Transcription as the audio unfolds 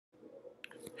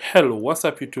Hello, what's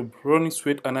up YouTube? Running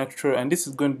with another tutorial, and this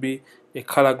is going to be a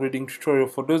color grading tutorial.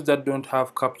 For those that don't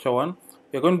have Capture One,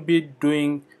 we're going to be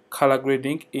doing color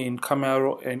grading in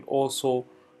Camera and also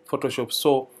Photoshop.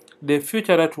 So the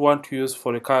feature that we want to use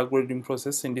for the color grading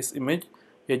process in this image,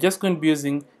 we're just going to be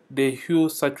using the Hue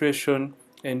Saturation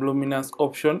and Luminance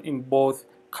option in both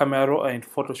Camera and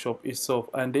Photoshop itself.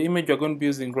 And the image we're going to be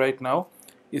using right now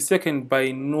is taken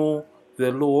by No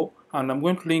the Low, and I'm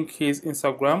going to link his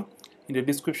Instagram in the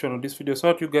description of this video so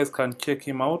that you guys can check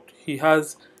him out. He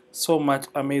has so much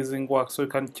amazing work, so you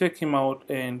can check him out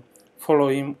and follow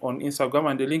him on Instagram,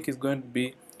 and the link is going to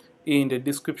be in the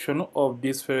description of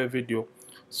this very video.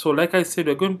 So like I said,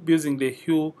 we're going to be using the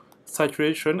Hue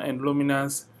Saturation and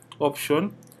Luminance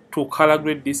option to color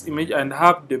grade this image and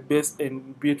have the best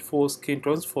and beautiful skin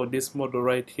tones for this model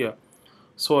right here.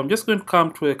 So I'm just going to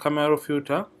come to a camera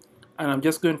filter, and I'm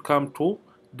just going to come to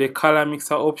the color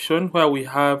mixer option where we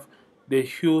have the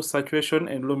hue, saturation,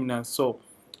 and luminance. So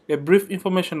a brief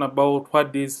information about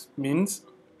what this means.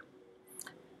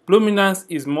 Luminance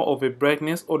is more of a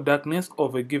brightness or darkness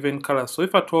of a given color. So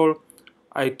if at all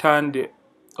I turn the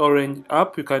orange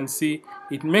up, you can see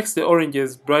it makes the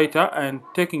oranges brighter, and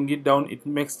taking it down it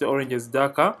makes the oranges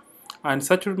darker. And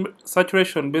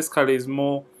saturation basically is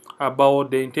more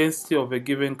about the intensity of a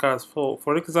given color.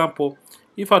 For example,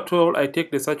 if at all I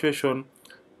take the saturation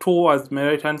towards my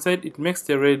right hand side, it makes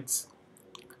the reds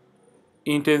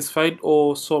intensified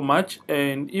or so much,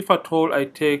 and if at all I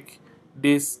take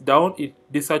this down, it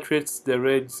desaturates the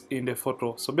reds in the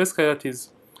photo. So basically that is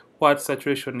what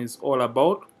saturation is all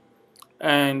about.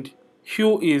 And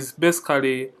hue is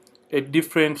basically a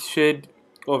different shade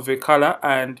of a color,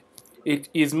 and it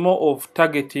is more of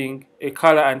targeting a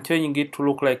color and changing it to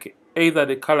look like either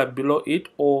the color below it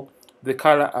or the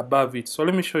color above it. So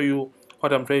let me show you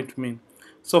what I'm trying to mean.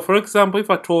 So for example, if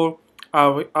at all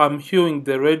I'm hueing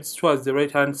the reds towards the right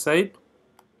hand side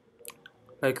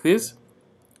like this,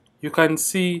 you can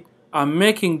see I'm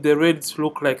making the reds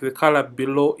look like the color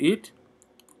below it,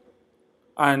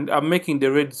 and I'm making the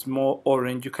reds more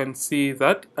orange. You can see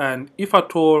that. And if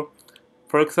at all,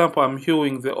 for example, I'm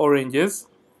hueing the oranges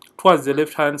towards the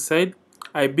left hand side,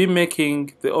 I be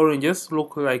making the oranges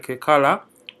look like a color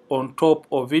on top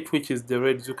of it, which is the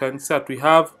reds. You can see that we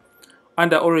have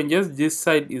under oranges, this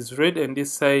side is red and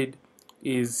this side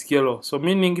is yellow. So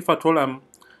meaning if at all I'm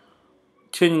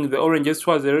changing the oranges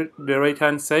towards the right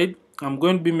hand side, I'm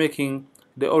going to be making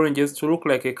the oranges to look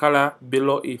like a color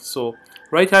below it. So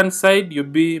right hand side you'll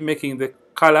be making the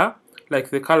color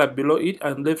like the color below it,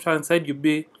 and left hand side you'll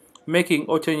be making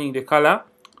or changing the color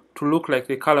to look like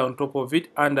the color on top of it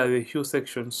under the hue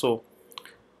section. So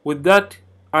with that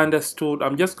understood,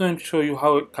 I'm just going to show you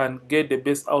how it can get the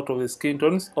best out of the skin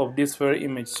tones of this very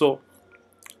image. So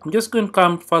I'm just going to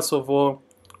come first of all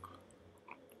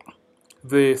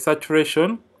the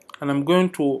saturation, and I'm going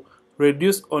to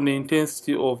reduce on the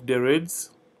intensity of the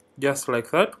reds just like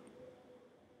that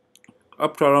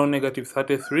up to around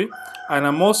 -33, and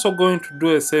I'm also going to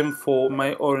do the same for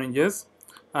my oranges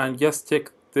and just take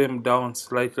them down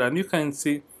slightly, and you can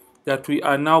see that we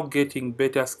are now getting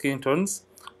better skin tones.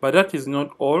 But that is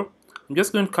not all. I'm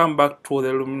just going to come back to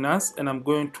the luminance, and I'm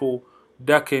going to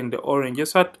darken the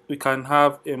oranges so that we can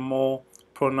have a more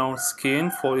pronounced skin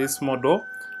for this model.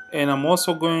 And I'm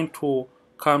also going to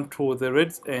come to the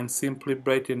reds and simply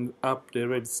brighten up the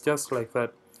reds just like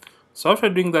that. So after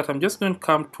doing that, I'm just going to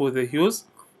come to the hues,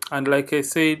 and like I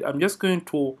said, I'm just going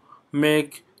to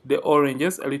make the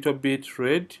oranges a little bit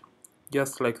red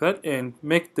just like that, and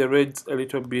make the reds a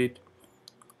little bit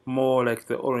more like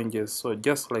the oranges, so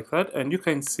just like that. And you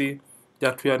can see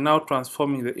that we are now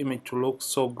transforming the image to look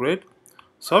so great.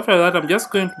 So after that, I'm just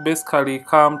going to basically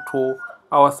come to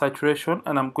our saturation,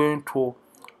 and I'm going to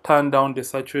turn down the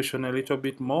saturation a little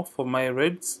bit more for my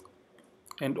reds,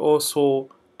 and also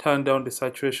turn down the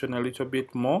saturation a little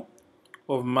bit more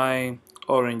of my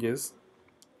oranges.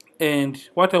 And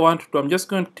what I want to do, I'm just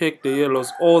going to take the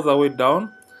yellows all the way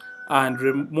down and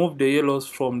remove the yellows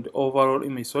from the overall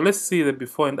image. So let's see the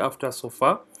before and after so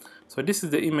far. So this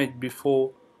is the image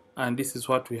before, and this is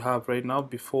what we have right now,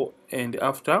 before and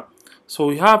after. So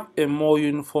we have a more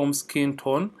uniform skin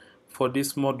tone for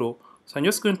this model. So I'm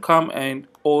just going to come and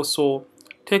also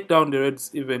take down the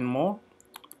reds even more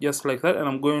just like that, and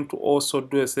I'm going to also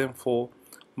do the same for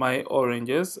my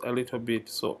oranges a little bit.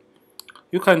 So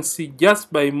you can see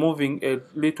just by moving a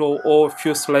little or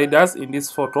few sliders in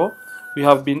this photo, we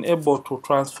have been able to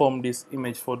transform this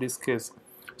image for this case.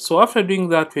 So after doing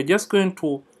that, we're just going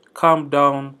to come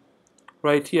down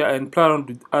right here and play around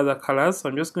with other colors. So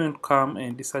I'm just going to come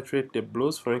and desaturate the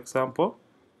blues, for example.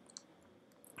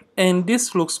 And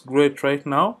this looks great right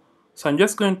now. So I'm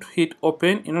just going to hit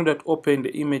open in order to open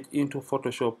the image into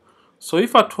Photoshop. So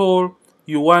if at all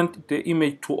you want the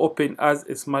image to open as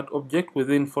a smart object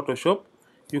within Photoshop,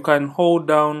 you can hold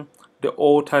down the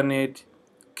alternate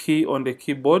key on the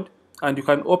keyboard and you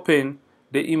can open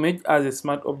the image as a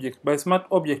smart object. By smart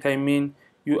object I mean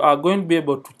you are going to be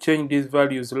able to change these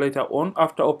values later on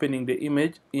after opening the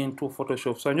image into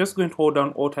Photoshop. So I'm just going to hold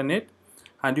down alternate,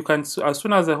 and you can, as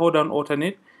soon as I hold down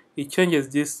alternate, it changes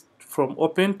this from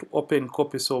open to open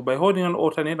copy. So by holding on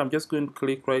alternate, I'm just going to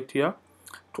click right here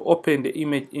to open the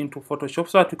image into Photoshop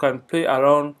so that you can play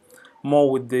around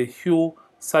more with the hue,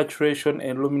 saturation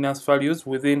and luminance values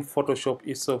within Photoshop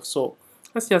itself. So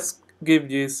let's just give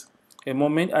this a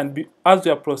moment, and as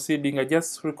we are proceeding, I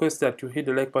just request that you hit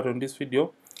the like button on this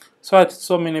video so that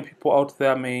so many people out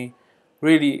there may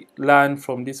really learn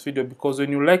from this video, because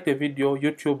when you like the video,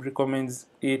 YouTube recommends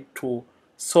it to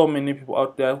so many people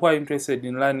out there who are interested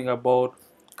in learning about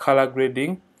color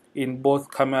grading in both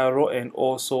Camera Raw and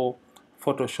also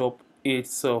Photoshop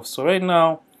itself. So right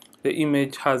now the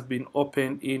image has been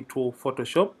opened into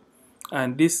Photoshop,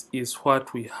 and this is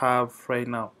what we have right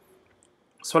now.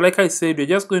 So like I said, we're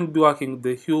just going to be working with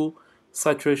the hue,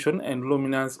 saturation and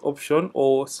luminance option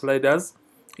or sliders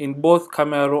in both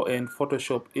Camera Raw and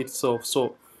Photoshop itself.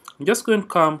 So I'm just going to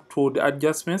come to the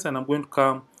adjustments and I'm going to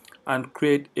come and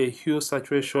create a hue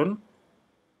saturation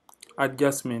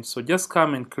adjustment. So just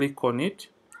come and click on it.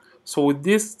 So with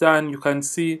this done, you can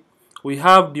see we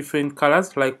have different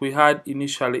colors like we had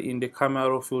initially in the Camera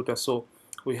Raw filter. So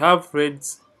we have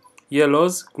reds,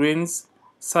 yellows, greens,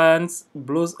 cyans,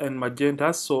 blues and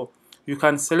magentas. So you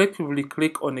can selectively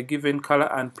click on a given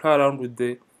color and play around with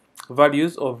the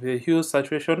values of the hue,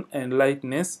 saturation and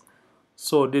lightness.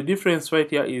 So the difference right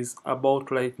here is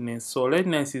about lightness. So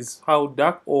lightness is how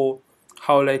dark or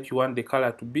how light you want the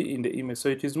color to be in the image. So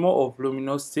it is more of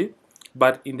luminosity,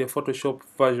 but in the Photoshop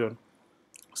version.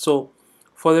 So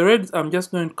for the reds, I'm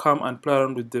just going to come and play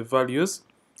around with the values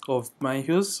of my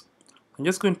hues. I'm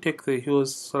just going to take the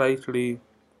hues slightly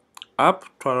up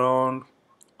to around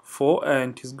 4,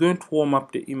 and it's going to warm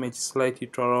up the image slightly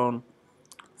to around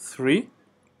 3.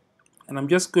 And I'm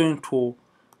just going to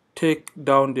take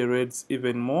down the reds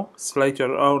even more, slightly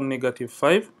around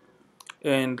 -5.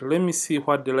 And let me see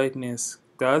what the lightness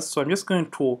does. So I'm just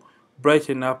going to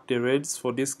brighten up the reds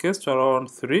for this case to around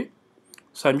 3.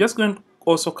 So I'm just going to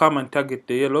also come and target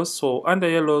the yellows. So under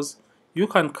yellows, you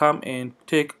can come and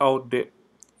take out the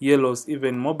yellows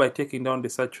even more by taking down the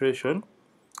saturation,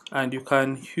 and you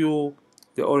can hue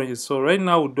the oranges. So right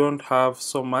now we don't have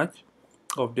so much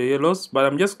of the yellows, but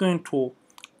I'm just going to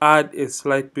add a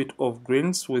slight bit of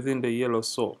greens within the yellow.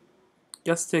 So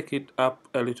just take it up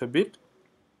a little bit,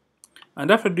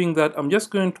 and after doing that, I'm just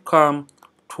going to come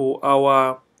to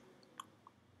our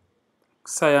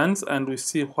cyans and we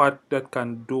see what that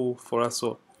can do for us.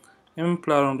 So let me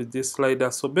play around with this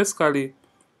slider. So basically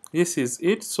this is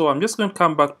it. So I'm just going to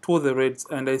come back to the reds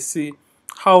and I see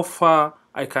how far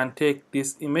I can take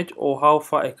this image or how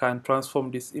far I can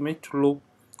transform this image to look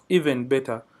even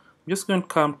better. I'm just going to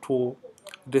come to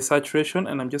the saturation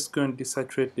and I'm just going to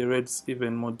desaturate the reds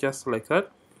even more, just like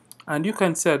that. And you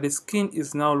can see that the skin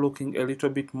is now looking a little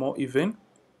bit more even.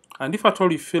 And if at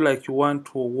all you feel like you want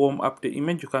to warm up the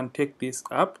image, you can take this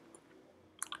up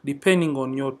depending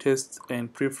on your taste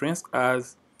and preference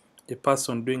as the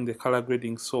person doing the color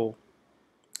grading. So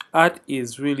art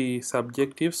is really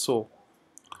subjective, so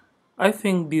I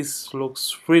think this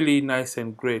looks really nice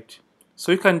and great.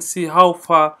 So you can see how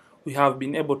far we have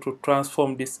been able to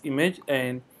transform this image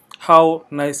and how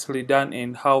nicely done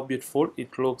and how beautiful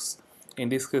it looks in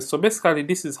this case. So basically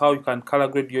this is how you can color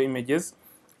grade your images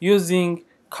using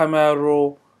Camera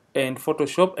Raw and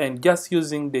Photoshop, and just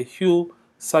using the hue,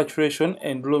 saturation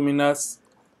and luminance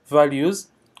values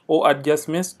or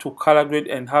adjustments to color grade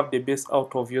and have the best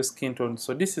out of your skin tone.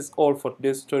 So this is all for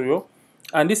today's tutorial,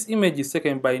 and this image is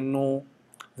taken by No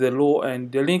the Law, and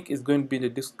the link is going to be in the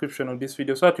description of this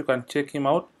video so that you can check him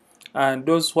out. And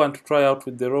those who want to try out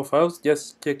with the raw files,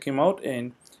 just check him out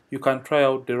and you can try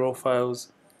out the raw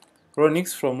files.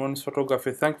 Ronix from Ronix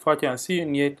Photography. Thank you for watching and see you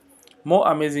in yet more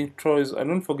amazing tutorials. And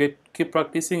don't forget, keep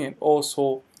practicing and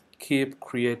also keep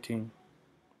creating.